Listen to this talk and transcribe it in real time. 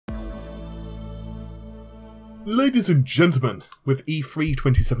Ladies and gentlemen, with E3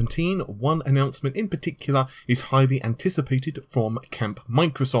 2017, one announcement in particular is highly anticipated from Camp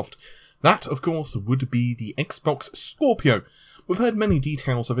Microsoft. That, of course, would be the Xbox Scorpio. We've heard many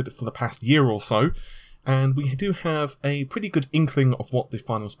details of it for the past year or so, and we do have a pretty good inkling of what the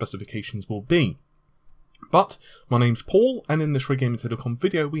final specifications will be. But my name's Paul, and in this Gaming Telecom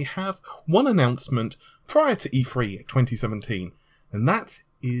video we have one announcement prior to E3 2017, and that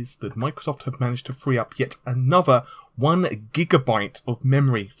is that Microsoft have managed to free up yet another 1 GB of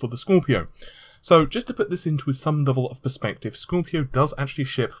memory for the Scorpio. So just to put this into some level of perspective, Scorpio does actually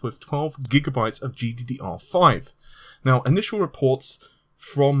ship with 12 GB of GDDR5. Now, initial reports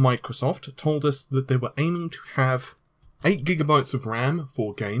from Microsoft told us that they were aiming to have 8 GB of RAM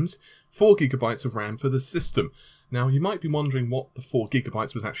for games, 4 GB of RAM for the system. Now, you might be wondering what the 4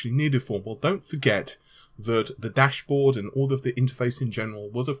 GB was actually needed for. Well, don't forget that the dashboard and all of the interface in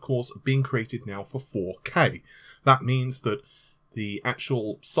general was, of course, being created now for 4K. That means that the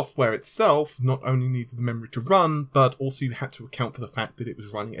actual software itself not only needed the memory to run, but also you had to account for the fact that it was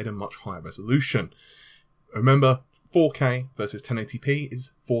running at a much higher resolution. Remember, 4K versus 1080p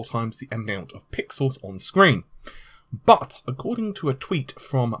is 4 times the amount of pixels on screen. But, according to a tweet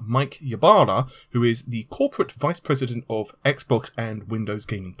from Mike Ybarra, who is the Corporate Vice President of Xbox and Windows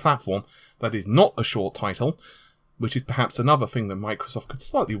Gaming Platform, that is not a short title, which is perhaps another thing that Microsoft could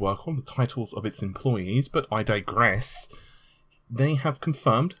slightly work on, the titles of its employees, but I digress. They have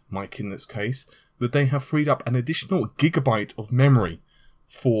confirmed, Mike in this case, that they have freed up an additional gigabyte of memory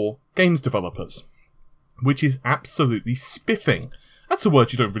for games developers, which is absolutely spiffing. That's a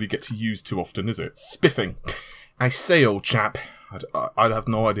word you don't really get to use too often, is it? Spiffing. I say, old chap, I'd have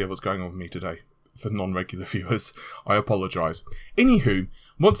no idea what's going on with me today. For non-regular viewers, I apologise. Anywho,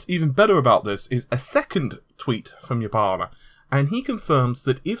 what's even better about this is a second tweet from Ybarra, and he confirms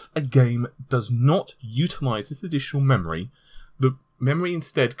that if a game does not utilise this additional memory, the memory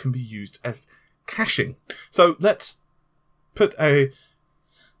instead can be used as caching. So let's put a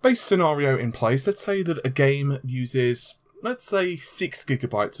base scenario in place. Let's say that a game uses, let's say, 6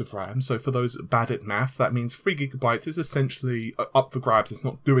 GB of RAM. So for those bad at math, that means 3 GB is essentially up for grabs. It's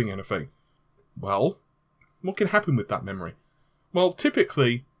not doing anything. Well, what can happen with that memory? Well,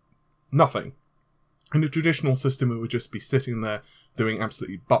 typically, nothing. In a traditional system, it would just be sitting there doing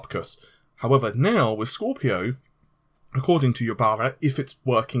absolutely bupkis. However, now with Scorpio, according to Ybarra, if it's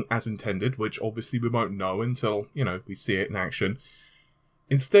working as intended, which obviously we won't know until, we see it in action,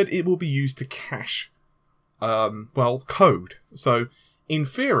 instead it will be used to cache code. So, in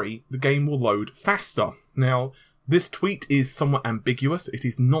theory, the game will load faster. Now, this tweet is somewhat ambiguous. It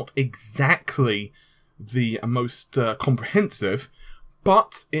is not exactly the most comprehensive,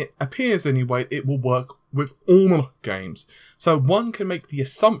 but it appears anyway it will work with all games. So one can make the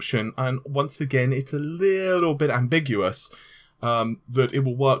assumption, and once again, it's a little bit ambiguous, that it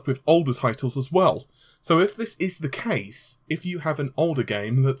will work with older titles as well. So if this is the case, if you have an older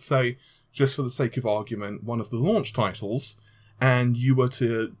game, let's say, just for the sake of argument, one of the launch titles, and you were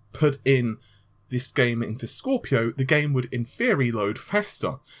to put in this game into Scorpio, the game would in theory load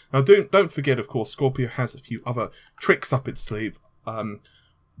faster. Now don't forget, of course, Scorpio has a few other tricks up its sleeve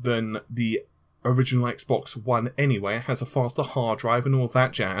than the original Xbox One anyway. It has a faster hard drive and all of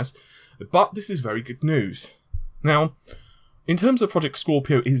that jazz, but this is very good news. Now, in terms of Project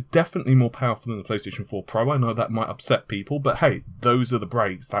Scorpio, it is definitely more powerful than the PlayStation 4 Pro. I know that might upset people, but hey, those are the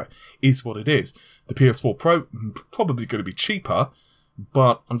breaks. That is what it is. The PS4 Pro, probably going to be cheaper,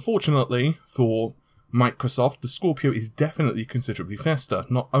 but unfortunately for Microsoft, the Scorpio is definitely considerably faster.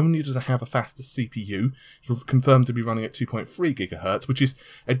 Not only does it have a faster CPU, it's confirmed to be running at 2.3 GHz, which is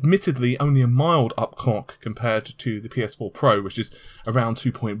admittedly only a mild upclock compared to the PS4 Pro, which is around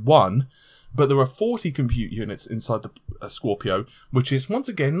 2.1, but there are 40 compute units inside the Scorpio, which is once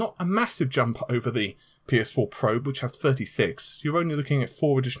again not a massive jump over the PS4 Pro, which has 36. You're only looking at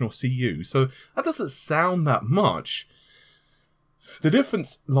 4 additional CUs, so that doesn't sound that much. The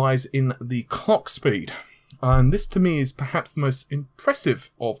difference lies in the clock speed, and this to me is perhaps the most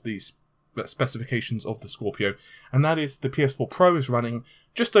impressive of these specifications of the Scorpio, and that is the PS4 Pro is running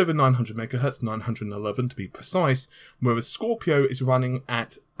just over 900 MHz, 911 to be precise, whereas Scorpio is running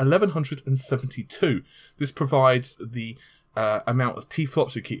at 1172. This provides the amount of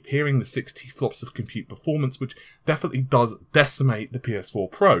T-flops we keep hearing, the 6 T-flops of compute performance, which definitely does decimate the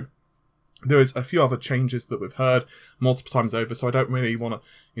PS4 Pro. There is a few other changes that we've heard multiple times over, so I don't really want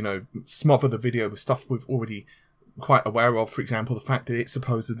to, smother the video with stuff we've already quite aware of. For example, the fact that it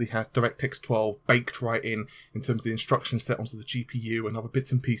supposedly has DirectX 12 baked right in terms of the instruction set onto the GPU and other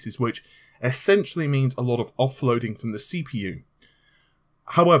bits and pieces, which essentially means a lot of offloading from the CPU.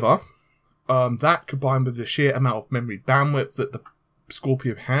 However, That combined with the sheer amount of memory bandwidth that the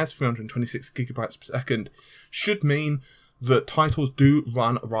Scorpio has, 326 gigabytes per second, should mean that titles do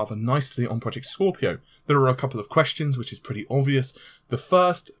run rather nicely on Project Scorpio. There are a couple of questions, which is pretty obvious. The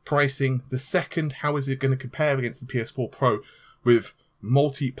first, pricing. The second, how is it going to compare against the PS4 Pro with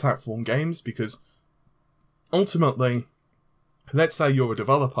multi-platform games? Because ultimately, let's say you're a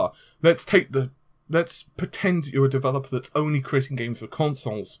developer. Let's pretend you're a developer that's only creating games for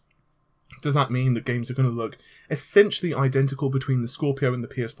consoles. Does that mean that games are going to look essentially identical between the Scorpio and the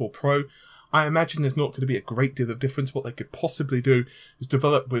PS4 Pro? I imagine there's not going to be a great deal of difference. What they could possibly do is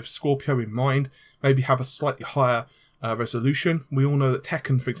develop with Scorpio in mind, maybe have a slightly higher resolution. We all know that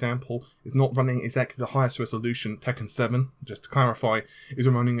Tekken, for example, is not running exactly the highest resolution. Tekken 7, just to clarify,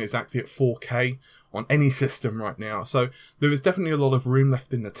 isn't running exactly at 4K on any system right now. So there is definitely a lot of room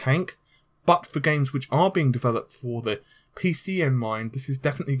left in the tank. But for games which are being developed for the PC in mind, this is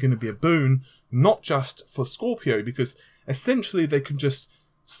definitely going to be a boon, not just for Scorpio, because essentially they can just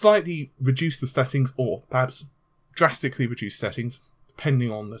slightly reduce the settings, or perhaps drastically reduce settings,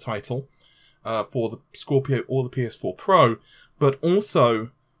 depending on the title, for the Scorpio or the PS4 Pro. But also,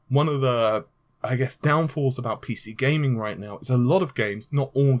 one of the, I guess, downfalls about PC gaming right now is a lot of games,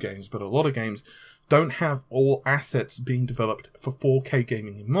 not all games, but a lot of games, don't have all assets being developed for 4K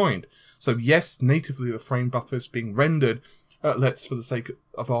gaming in mind. So yes, natively the frame buffers being rendered at, let's for the sake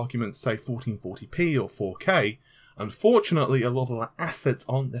of argument, say 1440p or 4K. Unfortunately, a lot of the assets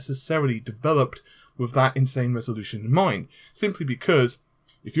aren't necessarily developed with that insane resolution in mind. Simply because,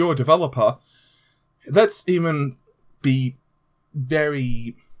 if you're a developer, let's even be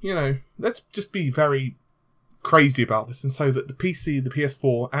very, let's just be very crazy about this and say that the PC, the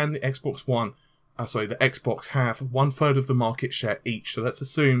PS4, and the Xbox One, the Xbox have 1/3 of the market share each. So let's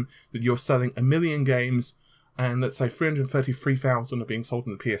assume that you're selling 1 million games, and let's say 333,000 are being sold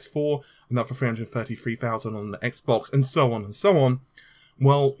on the PS4, another 333,000 on the Xbox, and so on and so on.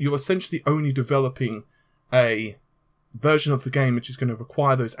 Well, you're essentially only developing a version of the game which is going to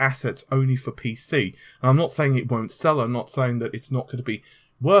require those assets only for PC. And I'm not saying it won't sell, I'm not saying that it's not going to be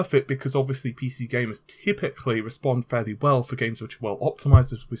worth it, because obviously PC gamers typically respond fairly well for games which are well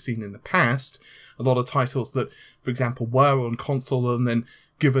optimized, as we've seen in the past. A lot of titles that, for example, were on console and then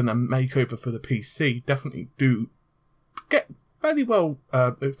given a makeover for the PC definitely do get fairly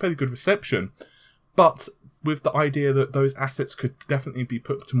good reception. But with the idea that those assets could definitely be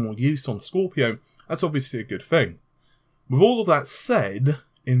put to more use on Scorpio, that's obviously a good thing. With all of that said,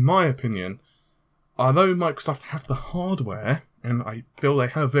 in my opinion, although Microsoft have the hardware, and I feel they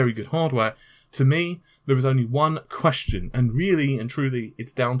have very good hardware, to me, there is only one question, and really and truly,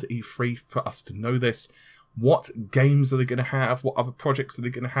 it's down to E3 for us to know this. What games are they going to have? What other projects are they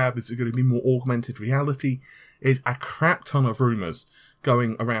going to have? Is it going to be more augmented reality? Is a crap ton of rumours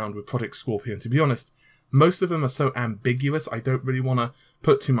going around with Project Scorpio, and to be honest, most of them are so ambiguous, I don't really want to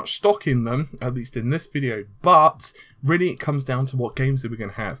put too much stock in them, at least in this video, but really it comes down to what games are we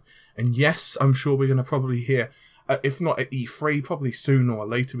going to have. And yes, I'm sure we're going to probably hear, if not at E3, probably sooner or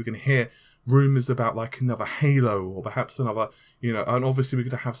later, we're going to hear rumours about like another Halo, or perhaps another, and obviously we're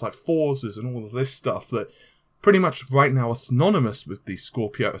going to have like Forzas and all of this stuff that pretty much right now are synonymous with the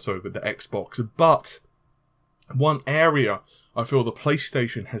with the Xbox. But one area I feel the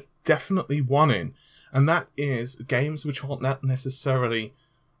PlayStation has definitely won in, and that is games which aren't that necessarily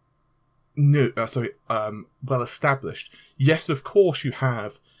new, well established. Yes, of course you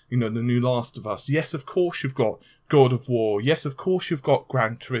have, the new Last of Us. Yes, of course you've got God of War. Yes, of course you've got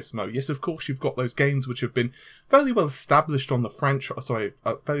Gran Turismo. Yes, of course you've got those games which have been fairly well established on the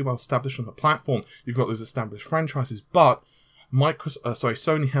fairly well established on the platform. You've got those established franchises, but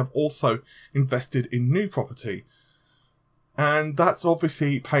Sony have also invested in new property. And that's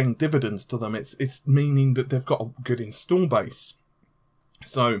obviously paying dividends to them. It's meaning that they've got a good install base.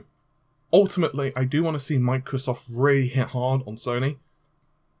 So, ultimately, I do want to see Microsoft really hit hard on Sony,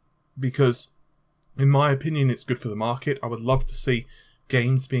 because, in my opinion, it's good for the market. I would love to see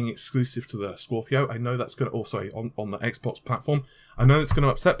games being exclusive to the Scorpio. I know that's going to also on the Xbox platform. I know it's going to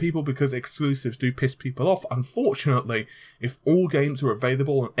upset people because exclusives do piss people off. Unfortunately, if all games were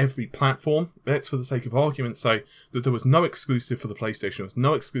available on every platform, let's for the sake of argument say that there was no exclusive for the PlayStation, there was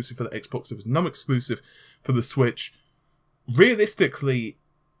no exclusive for the Xbox, there was no exclusive for the Switch, realistically,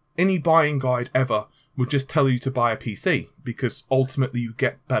 any buying guide ever would just tell you to buy a PC, because ultimately you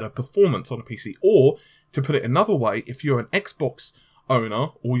get better performance on a PC. Or, to put it another way, if you're an Xbox owner,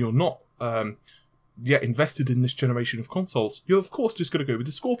 or you're not yet invested in this generation of consoles, you're of course just going to go with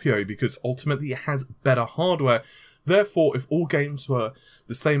the Scorpio, because ultimately it has better hardware, Therefore, if all games were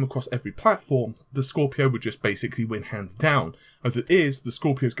the same across every platform, the Scorpio would just basically win hands down. As it is, the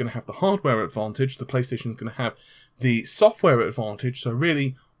Scorpio is going to have the hardware advantage, the PlayStation is going to have the software advantage, so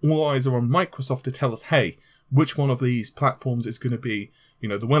really all eyes are on Microsoft to tell us, hey, which one of these platforms is going to be,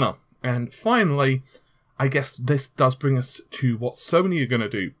 the winner. And finally, I guess this does bring us to what Sony are going to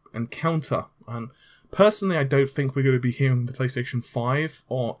do and counter. And personally, I don't think we're going to be hearing the PlayStation 5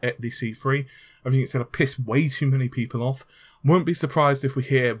 or at the C3. I think it's going to piss way too many people off. Won't be surprised if we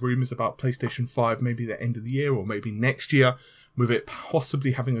hear rumours about PlayStation 5 maybe the end of the year or maybe next year, with it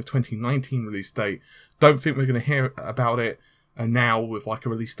possibly having a 2019 release date. Don't think we're going to hear about it now with like a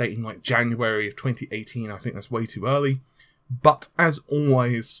release date in like January of 2018. I think that's way too early. But as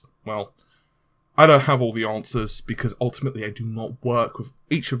always, well, I don't have all the answers because ultimately I do not work with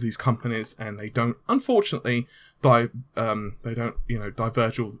each of these companies, and they don't, unfortunately,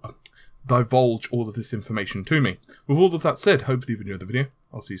 divulge all of this information to me. With all of that said, hopefully you've enjoyed the video.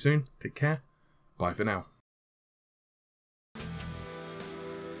 I'll see you soon. Take care. Bye for now.